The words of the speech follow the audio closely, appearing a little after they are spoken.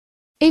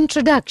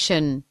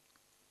Introduction.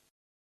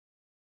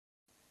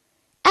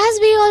 As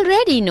we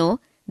already know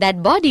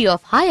that body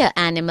of higher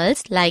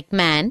animals like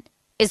man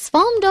is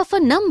formed of a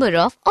number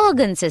of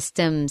organ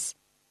systems.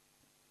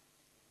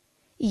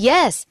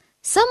 Yes,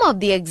 some of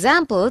the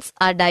examples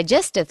are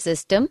digestive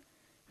system,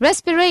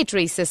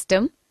 respiratory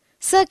system,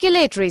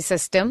 circulatory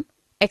system,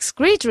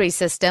 excretory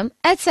system,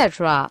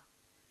 etc.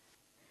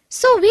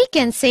 So we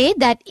can say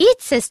that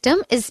each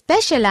system is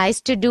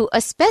specialized to do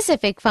a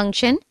specific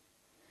function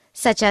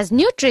such as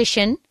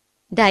nutrition,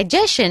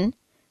 digestion,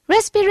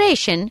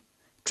 respiration,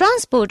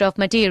 transport of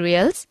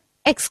materials,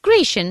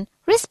 excretion,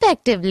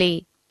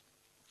 respectively.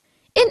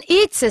 In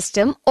each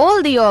system,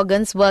 all the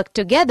organs work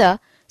together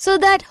so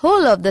that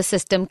whole of the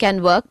system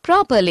can work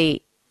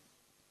properly.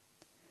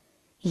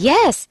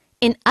 Yes,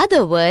 in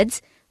other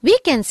words, we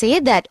can say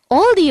that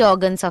all the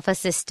organs of a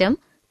system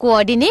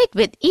coordinate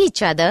with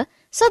each other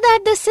so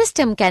that the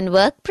system can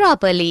work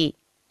properly.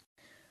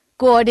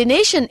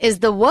 Coordination is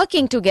the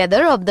working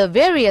together of the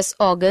various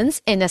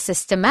organs in a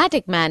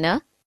systematic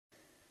manner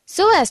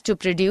so as to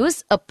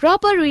produce a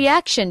proper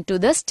reaction to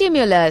the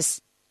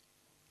stimulus.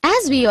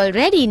 As we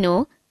already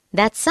know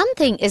that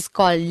something is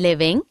called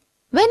living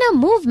when a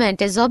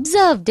movement is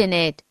observed in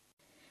it.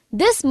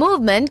 This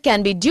movement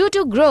can be due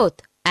to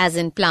growth, as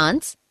in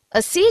plants,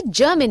 a seed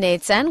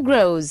germinates and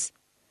grows.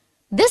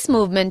 This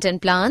movement in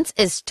plants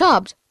is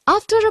stopped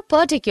after a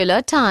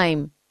particular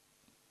time.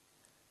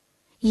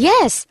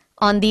 Yes,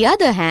 on the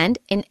other hand,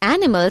 in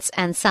animals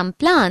and some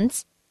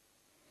plants,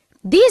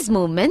 these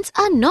movements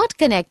are not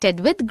connected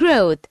with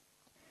growth.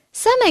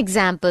 Some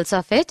examples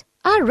of it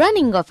are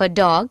running of a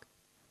dog,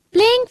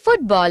 playing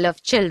football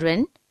of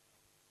children,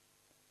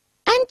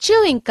 and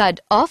chewing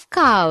cud of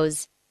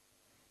cows.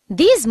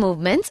 These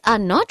movements are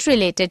not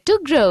related to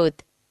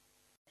growth.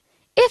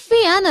 If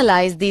we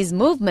analyze these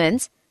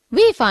movements,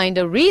 we find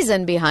a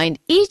reason behind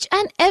each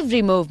and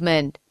every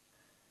movement.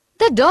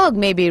 The dog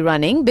may be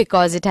running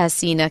because it has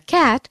seen a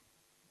cat.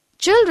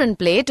 Children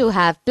play to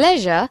have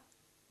pleasure.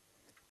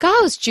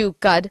 Cows chew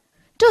cud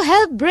to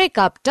help break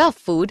up tough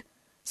food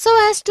so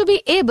as to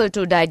be able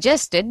to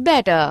digest it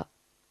better.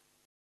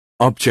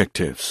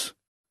 Objectives.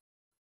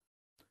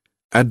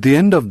 At the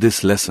end of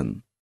this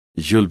lesson,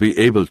 you'll be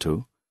able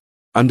to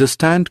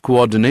understand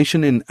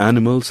coordination in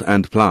animals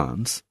and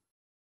plants,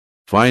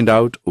 find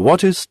out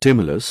what is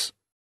stimulus,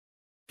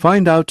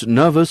 find out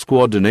nervous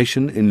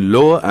coordination in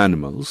lower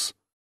animals,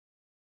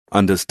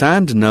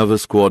 understand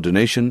nervous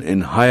coordination in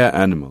higher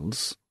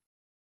animals,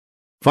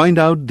 find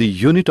out the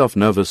unit of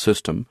nervous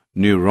system,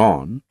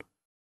 neuron,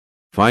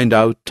 find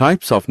out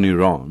types of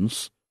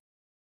neurons,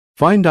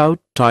 find out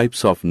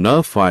types of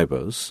nerve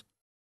fibers,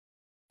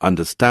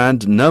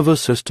 understand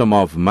nervous system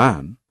of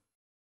man,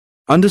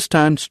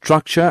 understand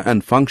structure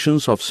and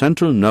functions of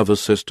central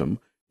nervous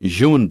system,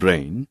 human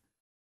brain,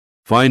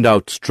 find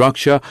out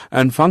structure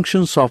and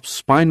functions of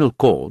spinal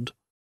cord,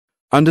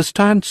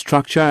 understand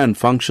structure and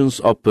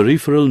functions of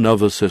peripheral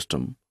nervous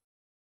system,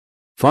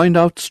 find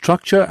out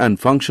structure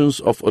and functions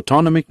of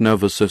autonomic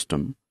nervous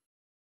system,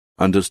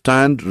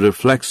 understand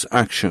reflex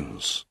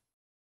actions.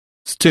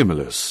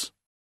 Stimulus.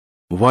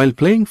 While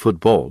playing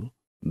football,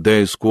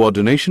 there is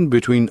coordination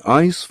between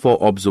eyes for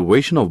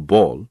observation of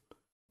ball,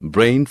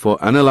 brain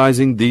for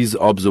analyzing these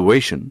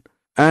observation,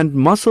 and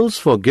muscles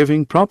for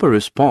giving proper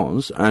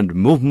response and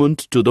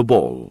movement to the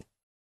ball.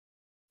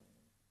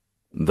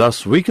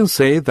 Thus, we can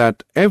say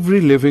that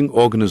every living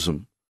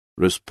organism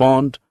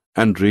respond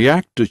and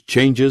react to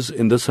changes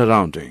in the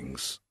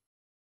surroundings.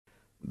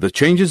 The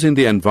changes in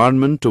the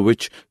environment to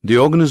which the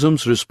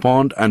organisms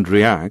respond and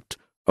react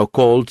are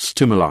called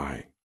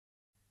stimuli.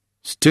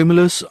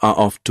 Stimulus are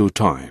of two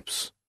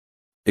types: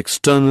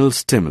 external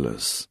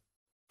stimulus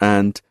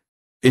and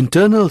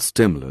internal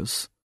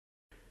stimulus.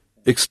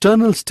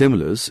 External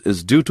stimulus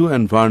is due to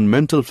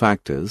environmental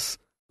factors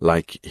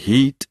like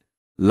heat,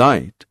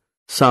 light,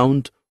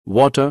 sound,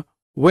 water,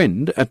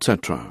 wind,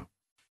 etc.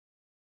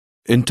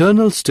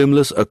 Internal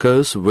stimulus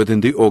occurs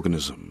within the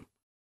organism.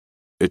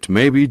 It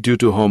may be due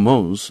to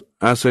hormones,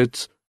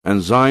 acids,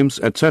 enzymes,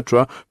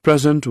 etc.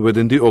 present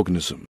within the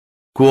organism.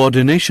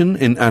 Coordination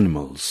in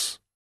animals.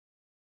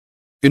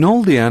 In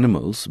all the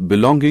animals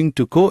belonging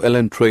to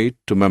coelenterate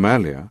to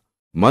mammalia,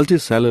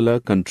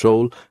 multicellular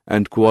control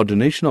and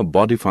coordination of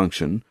body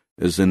function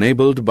is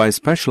enabled by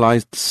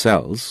specialized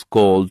cells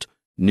called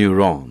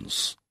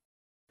neurons.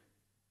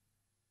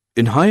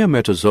 In higher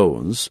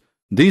metazoans,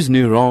 these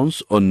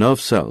neurons or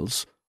nerve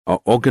cells are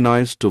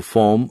organized to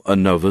form a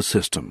nervous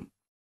system.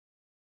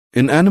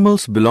 In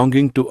animals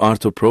belonging to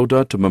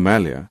arthropoda to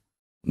mammalia,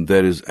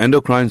 there is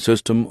endocrine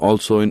system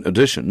also in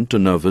addition to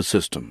nervous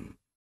system.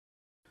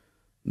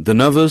 The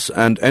nervous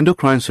and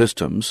endocrine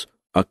systems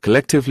are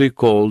collectively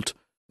called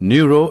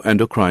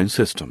neuroendocrine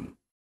system.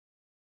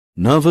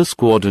 Nervous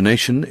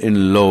coordination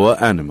in lower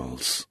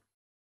animals.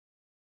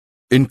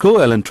 In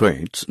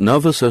coelenterates,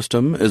 nervous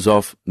system is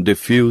of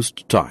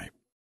diffused type.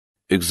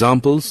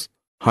 Examples: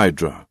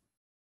 hydra.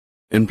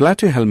 In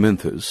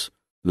platyhelminthes,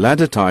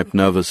 ladder-type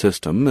nervous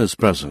system is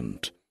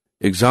present.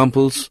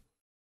 Examples: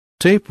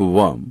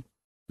 tapeworm,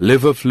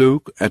 liver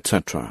fluke,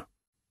 etc.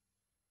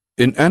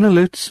 In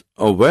annelids,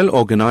 a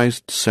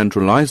well-organized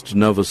centralized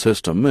nervous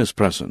system is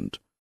present.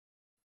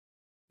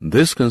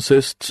 This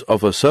consists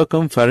of a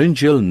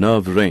circumpharyngeal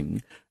nerve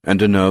ring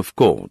and a nerve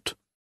cord.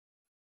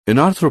 In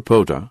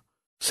arthropoda,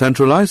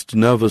 centralized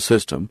nervous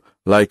system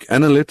like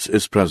annelids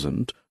is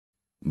present,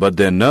 but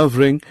their nerve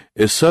ring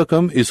is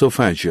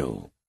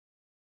circumesophageal.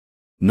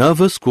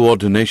 Nervous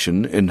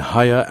coordination in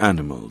higher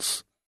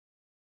animals.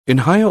 In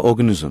higher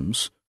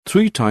organisms,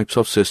 three types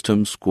of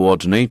systems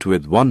coordinate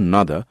with one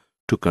another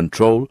to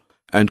control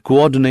and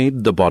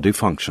coordinate the body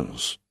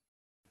functions.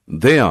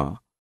 They are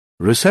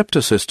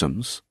receptor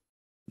systems,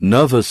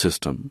 nervous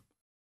system,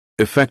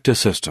 effector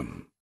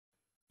system.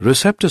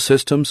 Receptor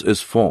systems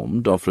is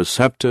formed of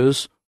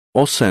receptors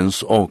or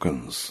sense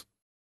organs.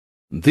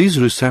 These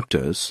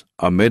receptors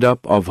are made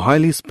up of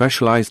highly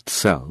specialized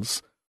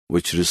cells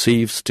which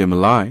receive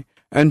stimuli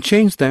and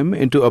change them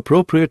into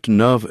appropriate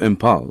nerve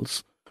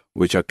impulse,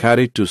 which are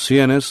carried to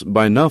CNS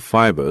by nerve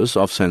fibers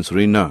of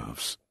sensory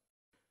nerves.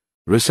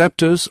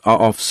 Receptors are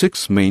of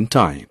 6 main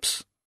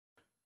types.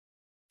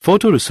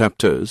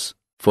 Photoreceptors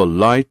for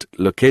light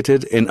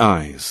located in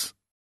eyes.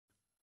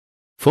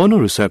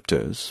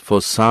 Phonoreceptors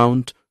for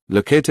sound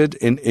located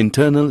in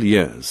internal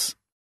ears.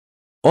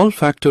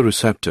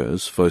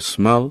 Olfactoreceptors for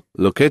smell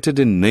located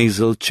in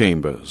nasal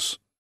chambers.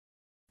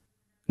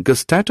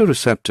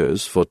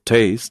 Gustatoreceptors for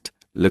taste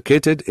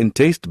located in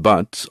taste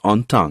buds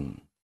on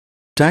tongue.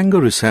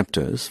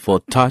 Tangoreceptors for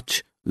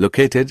touch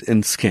located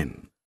in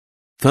skin.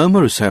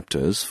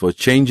 Thermoreceptors for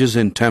changes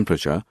in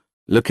temperature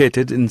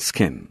located in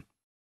skin.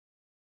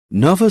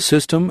 Nervous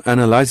system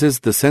analyzes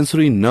the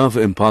sensory nerve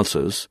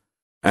impulses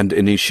and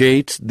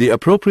initiates the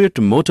appropriate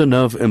motor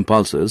nerve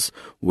impulses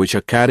which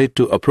are carried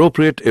to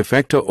appropriate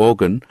effector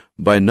organ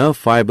by nerve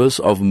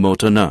fibers of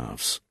motor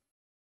nerves.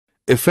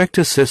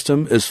 Effector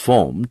system is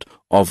formed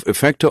of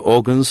effector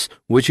organs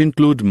which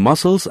include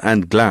muscles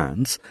and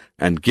glands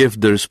and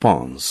give the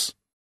response.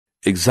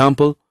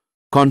 Example,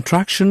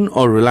 contraction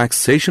or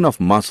relaxation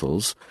of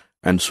muscles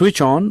and switch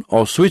on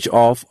or switch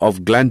off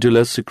of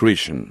glandular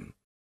secretion.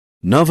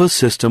 Nervous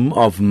system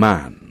of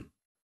man.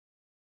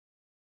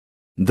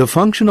 The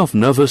function of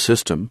nervous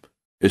system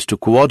is to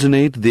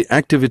coordinate the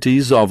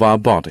activities of our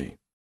body.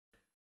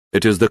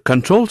 It is the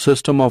control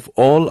system of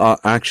all our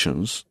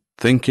actions,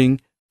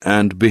 thinking,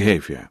 and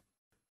behavior.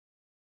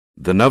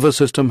 The nervous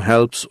system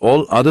helps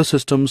all other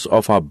systems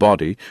of our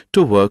body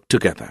to work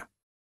together.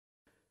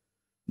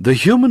 The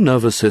human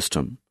nervous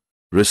system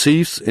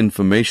receives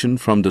information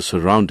from the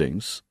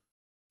surroundings,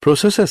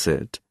 processes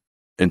it,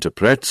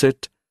 interprets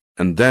it,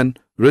 and then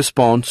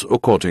responds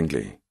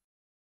accordingly.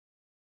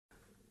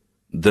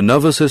 The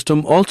nervous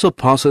system also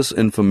passes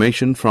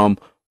information from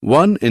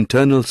one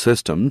internal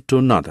system to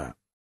another.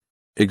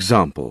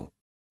 Example,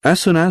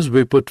 as soon as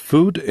we put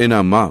food in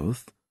our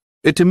mouth,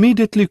 it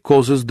immediately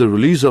causes the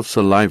release of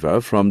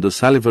saliva from the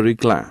salivary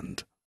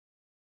gland.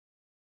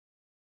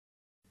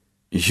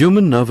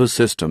 Human nervous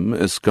system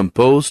is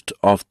composed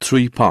of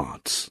 3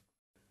 parts: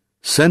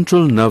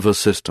 central nervous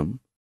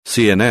system,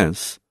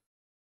 CNS,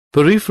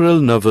 peripheral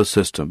nervous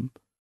system,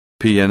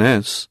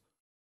 PNS,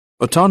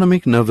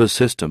 autonomic nervous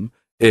system,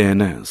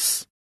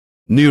 ANS.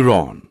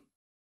 Neuron.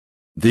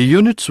 The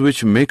units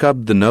which make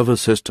up the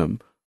nervous system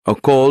are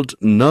called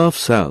nerve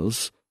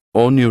cells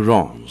or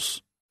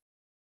neurons.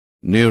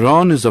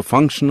 Neuron is a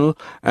functional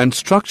and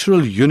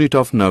structural unit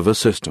of nervous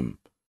system.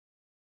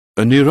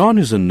 A neuron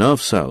is a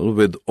nerve cell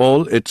with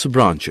all its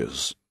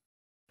branches.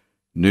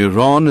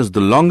 Neuron is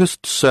the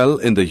longest cell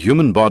in the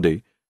human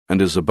body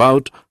and is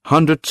about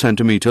 100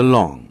 centimeters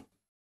long.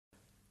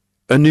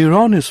 A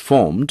neuron is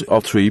formed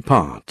of 3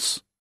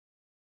 parts: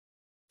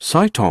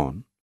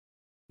 cyton,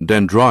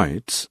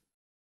 dendrites,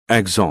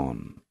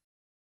 axon.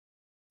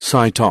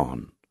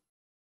 Cyton.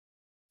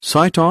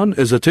 Cyton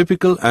is a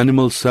typical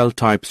animal cell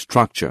type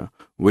structure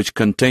which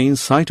contains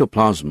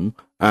cytoplasm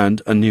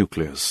and a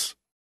nucleus.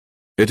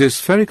 It is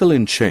spherical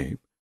in shape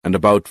and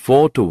about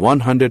 4 to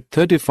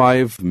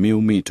 135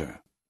 μm.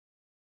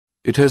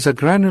 It has a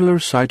granular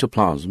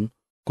cytoplasm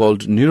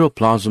called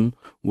neuroplasm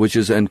which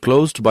is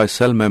enclosed by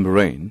cell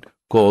membrane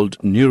called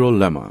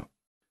neurolemma.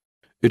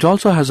 It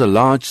also has a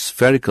large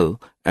spherical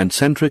and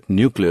centric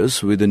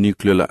nucleus with a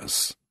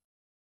nucleolus.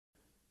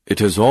 It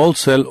has all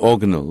cell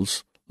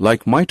organelles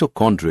like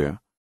mitochondria,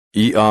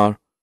 ER,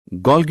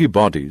 Golgi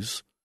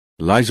bodies,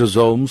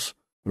 lysosomes,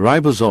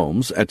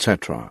 ribosomes,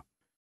 etc.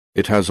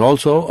 It has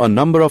also a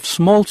number of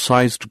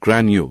small-sized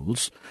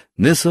granules,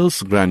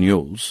 Nissel's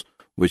granules,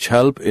 which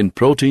help in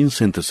protein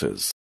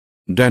synthesis.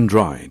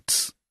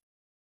 Dendrites.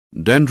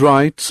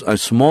 Dendrites are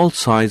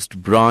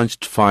small-sized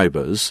branched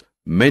fibers,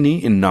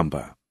 many in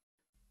number.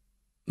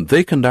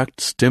 They conduct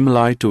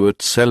stimuli to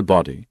its cell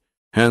body,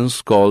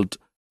 hence called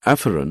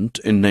afferent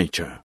in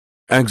nature.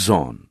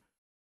 Axon.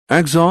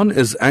 Axon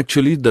is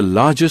actually the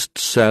largest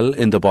cell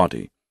in the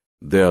body.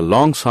 They are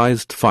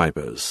long-sized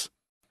fibers.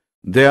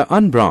 They are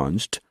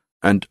unbranched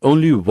and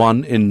only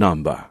 1 in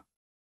number.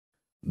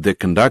 They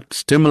conduct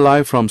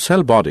stimuli from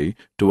cell body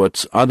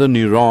towards other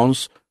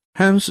neurons,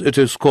 hence it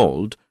is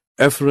called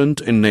efferent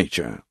in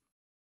nature.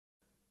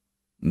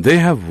 They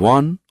have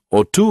 1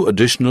 or two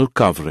additional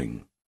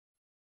covering.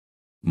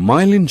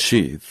 Myelin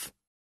sheath,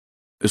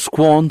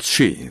 Schwann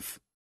sheath.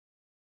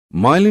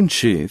 Myelin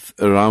sheath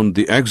around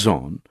the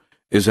axon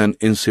is an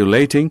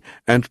insulating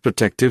and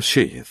protective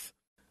sheath.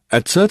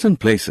 At certain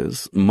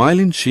places,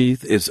 myelin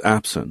sheath is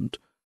absent,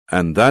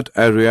 and that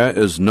area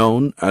is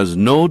known as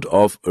node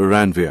of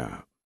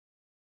Ranvier.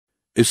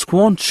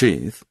 Schwann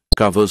sheath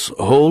covers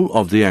whole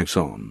of the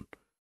axon.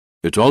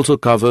 It also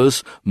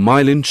covers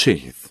myelin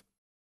sheath.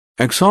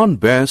 Axon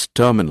bears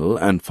terminal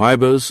and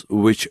fibers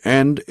which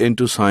end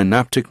into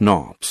synaptic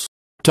knobs.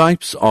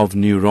 Types of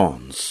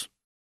neurons.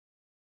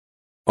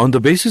 On the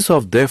basis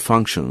of their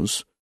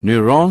functions,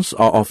 neurons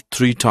are of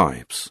three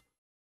types: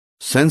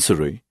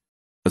 sensory,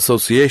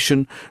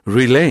 association,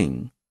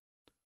 relaying,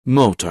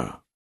 motor.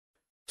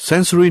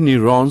 Sensory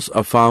neurons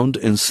are found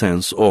in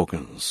sense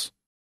organs.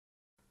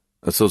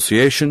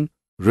 Association,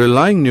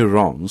 relying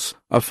neurons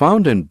are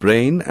found in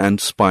brain and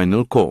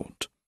spinal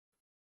cord.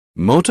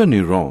 Motor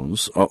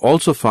neurons are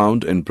also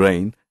found in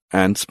brain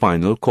and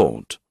spinal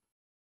cord.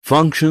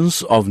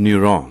 Functions of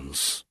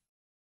neurons.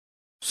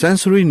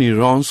 Sensory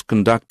neurons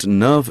conduct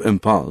nerve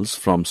impulse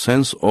from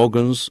sense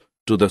organs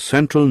to the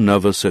central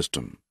nervous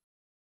system,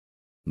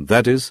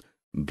 that is,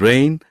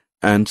 brain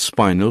and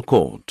spinal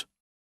cord.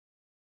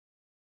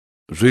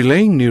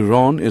 Relaying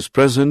neuron is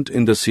present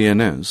in the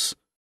CNS,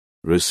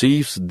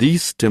 receives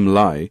these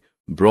stimuli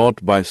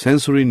brought by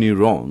sensory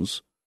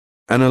neurons,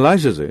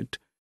 analyzes it,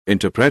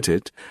 interprets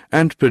it,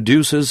 and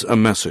produces a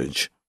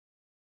message.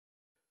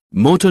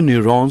 Motor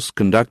neurons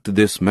conduct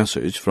this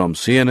message from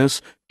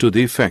CNS to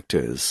the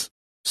effectors.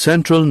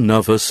 Central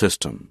nervous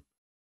system,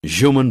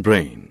 human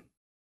brain,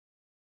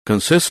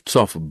 consists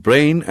of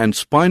brain and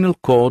spinal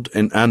cord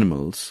in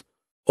animals.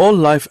 All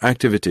life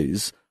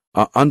activities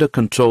are under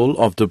control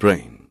of the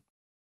brain.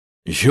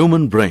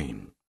 Human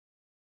brain.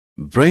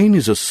 Brain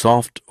is a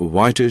soft,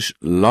 whitish,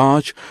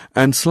 large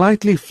and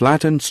slightly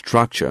flattened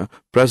structure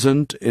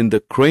present in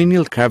the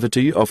cranial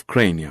cavity of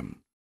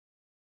cranium.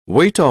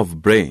 Weight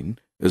of brain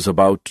is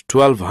about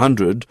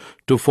 1200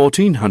 to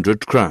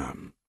 1400 gram.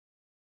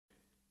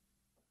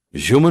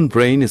 Human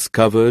brain is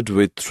covered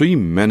with three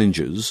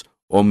meninges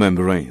or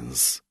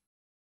membranes.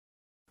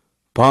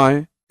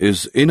 Pie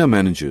is inner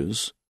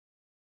meninges,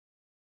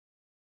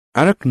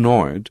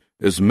 arachnoid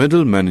is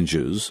middle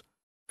meninges,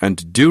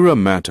 and dura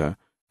mater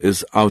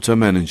is outer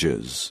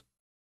meninges.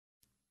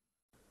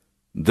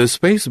 The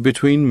space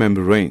between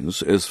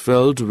membranes is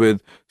filled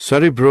with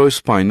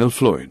cerebrospinal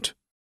fluid.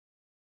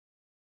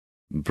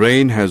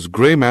 Brain has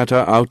grey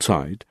matter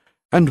outside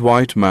and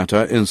white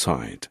matter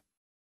inside.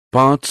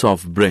 Parts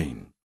of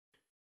brain.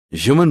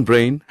 Human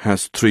brain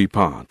has three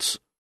parts: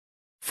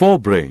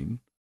 forebrain,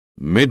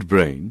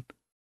 midbrain,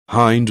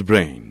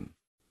 hindbrain.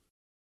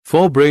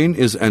 Forebrain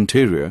is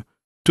anterior,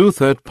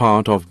 two-third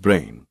part of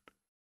brain.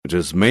 It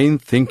is main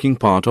thinking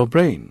part of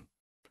brain.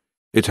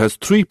 It has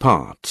three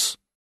parts.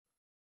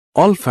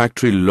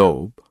 Olfactory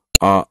lobe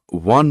are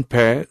one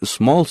pair,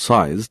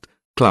 small-sized,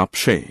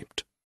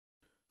 club-shaped.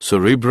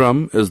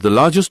 Cerebrum is the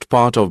largest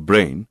part of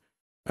brain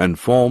and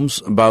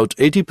forms about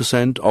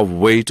 80% of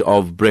weight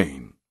of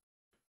brain.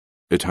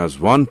 It has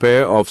one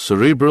pair of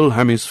cerebral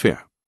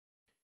hemisphere.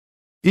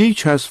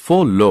 Each has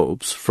four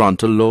lobes: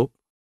 frontal lobe,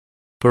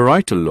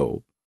 parietal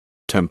lobe,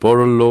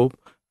 temporal lobe,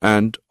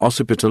 and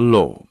occipital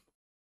lobe.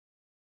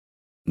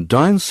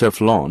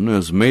 Diencephalon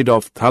is made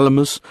of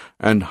thalamus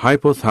and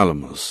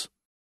hypothalamus.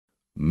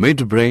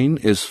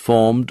 Midbrain is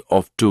formed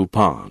of two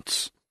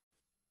parts.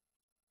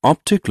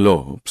 Optic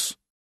lobes,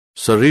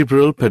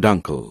 cerebral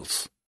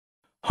peduncles.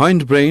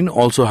 Hindbrain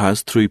also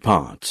has three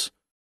parts: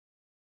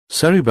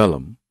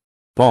 cerebellum,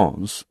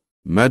 pons,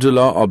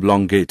 medulla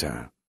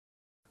oblongata.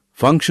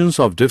 Functions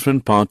of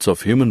different parts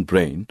of human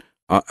brain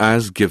are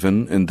as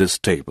given in this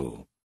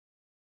table.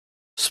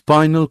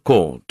 Spinal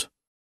cord.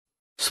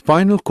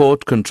 Spinal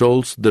cord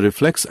controls the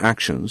reflex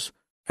actions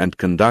and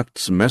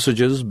conducts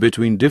messages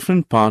between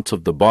different parts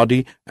of the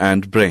body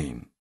and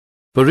brain.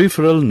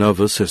 Peripheral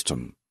nervous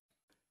system.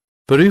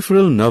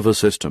 Peripheral nervous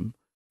system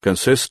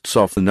consists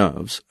of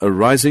nerves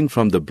arising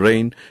from the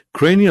brain,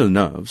 cranial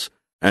nerves,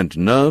 and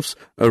nerves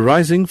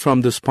arising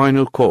from the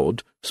spinal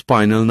cord,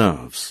 spinal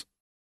nerves.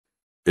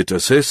 It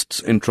assists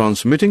in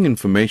transmitting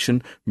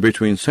information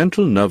between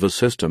central nervous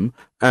system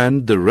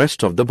and the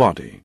rest of the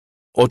body.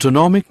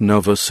 Autonomic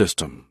nervous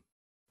system.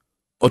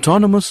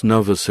 Autonomous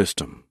nervous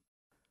system.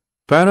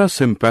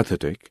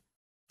 Parasympathetic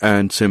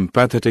and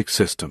sympathetic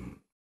system.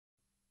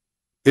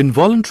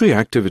 Involuntary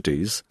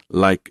activities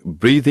like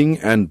breathing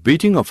and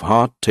beating of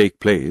heart take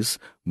place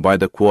by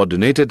the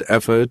coordinated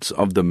efforts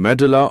of the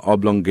medulla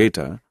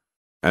oblongata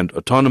and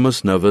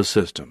autonomous nervous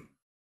system.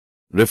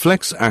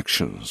 Reflex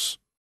actions.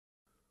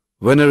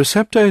 When a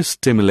receptor is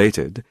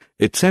stimulated,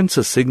 it sends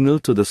a signal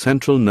to the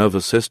central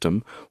nervous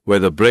system where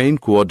the brain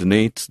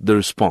coordinates the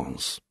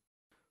response.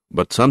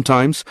 But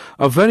sometimes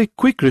a very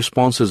quick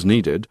response is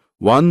needed,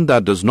 one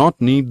that does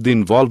not need the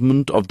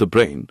involvement of the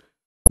brain.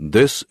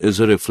 This is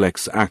a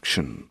reflex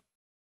action.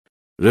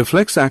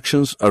 Reflex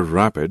actions are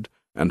rapid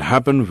and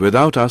happen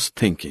without us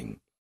thinking.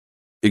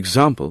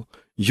 Example,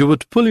 you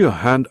would pull your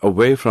hand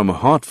away from a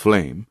hot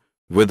flame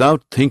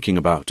without thinking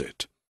about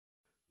it.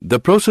 The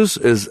process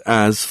is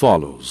as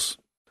follows.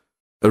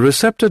 A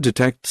receptor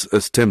detects a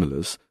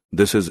stimulus.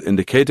 This is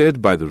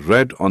indicated by the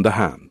red on the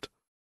hand.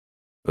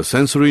 A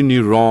sensory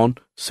neuron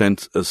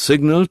sends a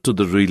signal to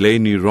the relay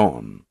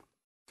neuron.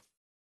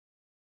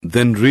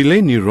 Then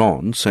relay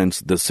neuron sends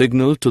the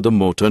signal to the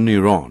motor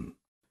neuron.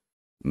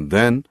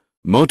 Then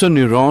motor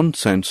neuron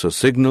sends a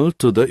signal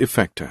to the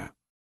effector.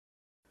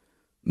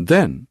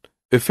 Then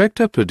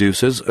effector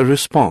produces a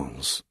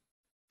response.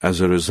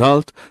 As a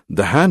result,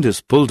 the hand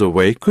is pulled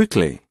away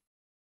quickly.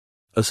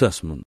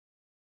 Assessment.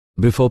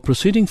 Before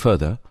proceeding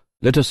further,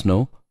 let us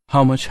know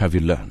how much have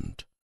you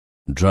learned.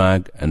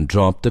 Drag and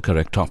drop the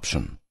correct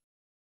option.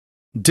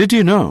 Did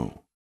you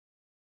know?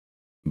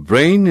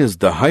 Brain is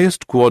the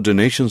highest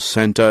coordination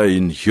center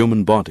in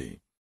human body.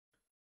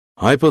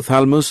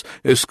 Hypothalamus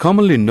is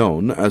commonly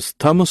known as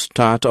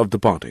thermostat of the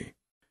body.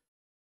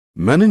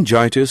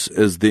 Meningitis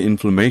is the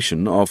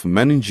inflammation of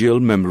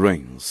meningeal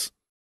membranes.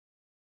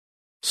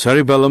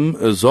 Cerebellum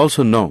is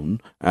also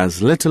known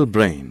as little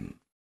brain.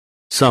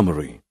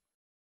 Summary.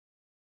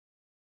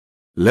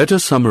 Let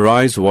us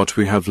summarize what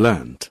we have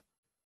learned.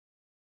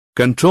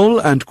 Control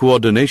and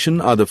coordination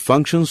are the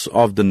functions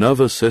of the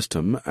nervous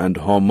system and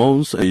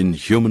hormones in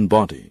human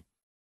body.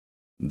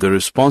 The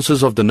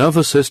responses of the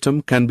nervous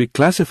system can be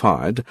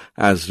classified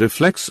as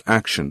reflex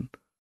action,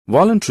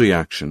 voluntary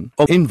action,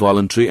 or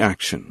involuntary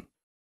action.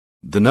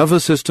 The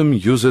nervous system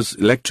uses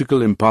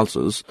electrical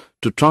impulses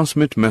to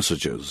transmit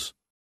messages.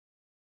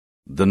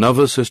 The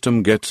nervous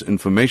system gets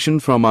information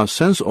from our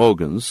sense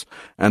organs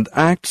and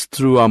acts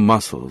through our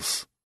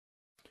muscles.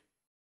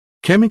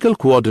 Chemical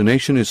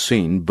coordination is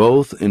seen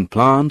both in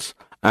plants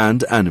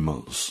and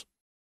animals.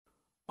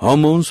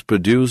 Hormones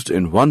produced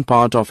in one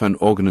part of an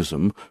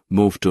organism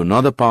move to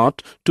another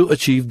part to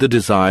achieve the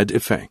desired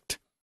effect.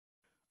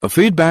 A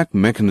feedback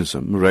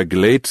mechanism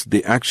regulates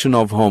the action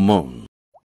of hormones.